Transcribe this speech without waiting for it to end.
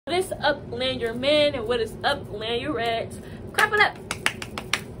is up, Lanyard men, and what is up, Lanyard rats? Clap it up.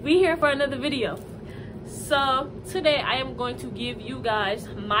 We here for another video. So today I am going to give you guys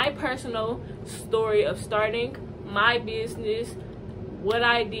my personal story of starting my business, what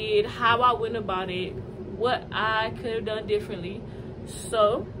I did, how I went about it, what I could have done differently.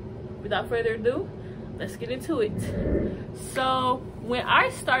 So without further ado, let's get into it. So when I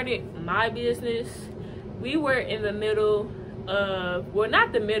started my business, we were in the middle of, well,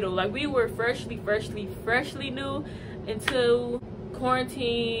 not the middle, like we were freshly new into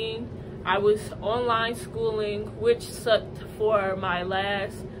quarantine. I was online schooling, which sucked for my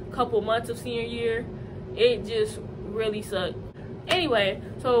last couple months of senior year. It just really sucked. Anyway,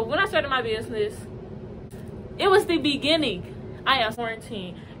 so when I started my business, it was the beginning. I am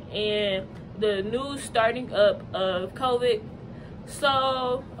quarantine and the news starting up of COVID.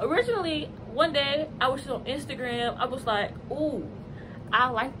 So originally, one day I was on Instagram. I was like, ooh, I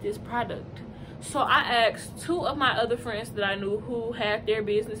like this product. So I asked two of my other friends that I knew who had their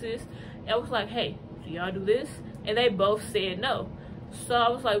businesses. And I was like, hey, do y'all do this? And they both said no. So I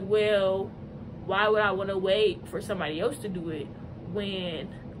was like, well, why would I want to wait for somebody else to do it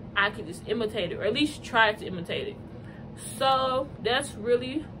when I could just imitate it, or at least try to imitate it? So that's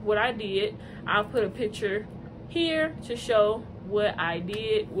really what I did. I'll put a picture here to show what I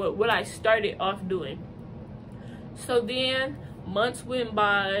did, what I started off doing. So then months went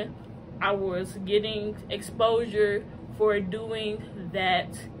by. I was getting exposure for doing that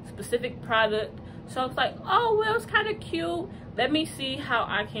specific product. So I was like, oh, well, it's kind of cute. Let me see how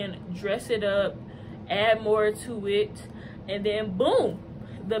I can dress it up, add more to it. And then boom,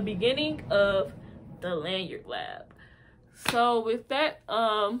 the beginning of the Lanyard Lab. So with that,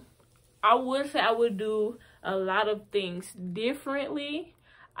 I would say I would do a lot of things differently.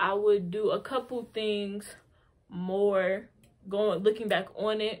 I would do a couple things more looking back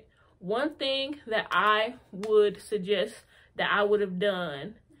on it. One thing that I would suggest that I would have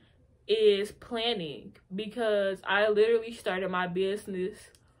done is planning, because I literally started my business.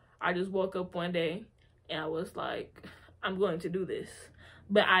 I just woke up one day and I was like, I'm going to do this.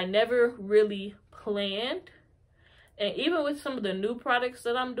 But I never really planned. And even with some of the new products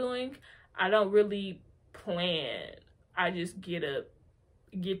that I'm doing, I don't really plan. I just get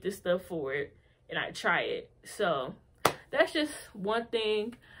this stuff for it, and I try it. So that's just one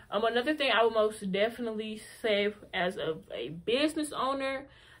thing. Another thing I would most definitely say as a business owner,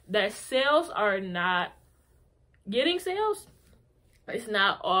 that sales are not, getting sales, it's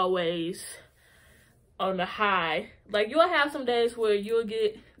not always on the high. Like, you'll have some days where you'll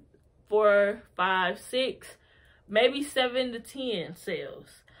get 4, 5, 6, maybe 7 to 10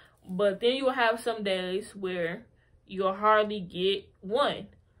 sales. But then you will have some days where you'll hardly get one.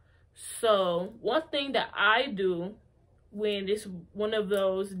 So one thing that I do when it's one of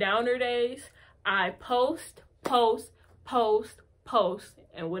those downer days, I post.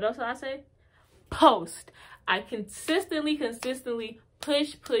 And what else do I say? Post. I consistently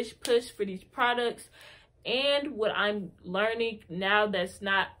push for these products. And what I'm learning now, that's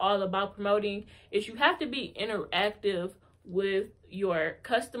not all about promoting, is you have to be interactive with your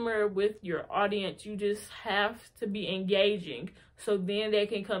customer, with your audience. You just have to be engaging, so then they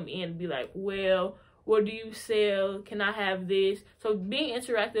can come in and be like, well, what do you sell? Can I have this? So being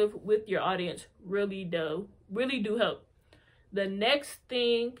interactive with your audience really do help. The next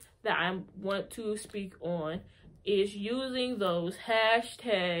thing that I want to speak on is using those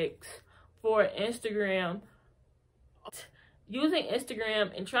hashtags for Instagram. Using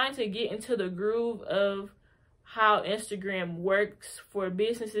Instagram and trying to get into the groove of how Instagram works for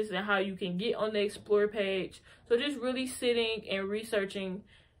businesses and how you can get on the explore page. So just really sitting and researching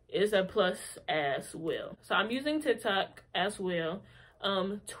is a plus as well. So I'm using TikTok as well.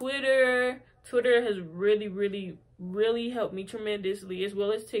 Twitter has really helped me tremendously, as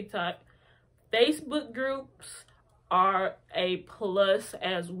well as TikTok. Facebook groups are a plus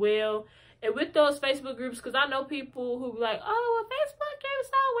as well. And with those Facebook groups, because I know people who be like, oh, well, Facebook groups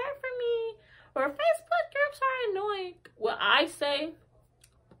don't work for me, or Facebook groups are annoying. Well, I say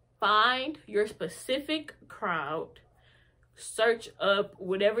find your specific crowd, search up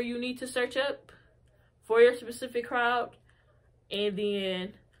whatever you need to search up for your specific crowd, and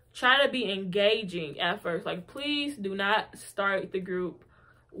then try to be engaging at first. Like, please do not start the group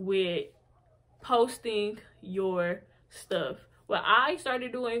with posting your stuff. What I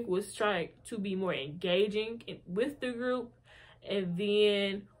started doing was trying to be more engaging with the group, and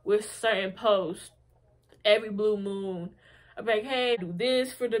then with certain posts every blue moon, I'm like, hey, do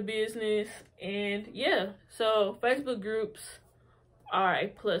this for the business. And yeah, so Facebook groups are a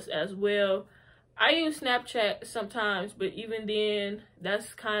plus as well. I use Snapchat sometimes, but even then,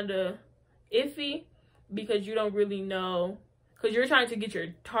 that's kind of iffy because you don't really know, because you're trying to get your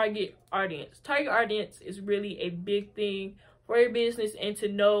target audience. Target audience is really a big thing for your business, and to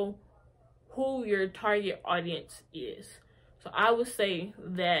know who your target audience is. So I would say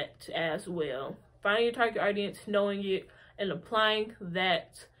that as well. Finding your target audience, knowing it, and applying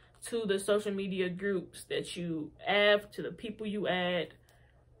that to the social media groups that you add, to the people you add.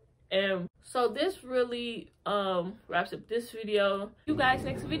 And so this really wraps up this video. See you guys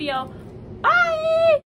next video. Bye.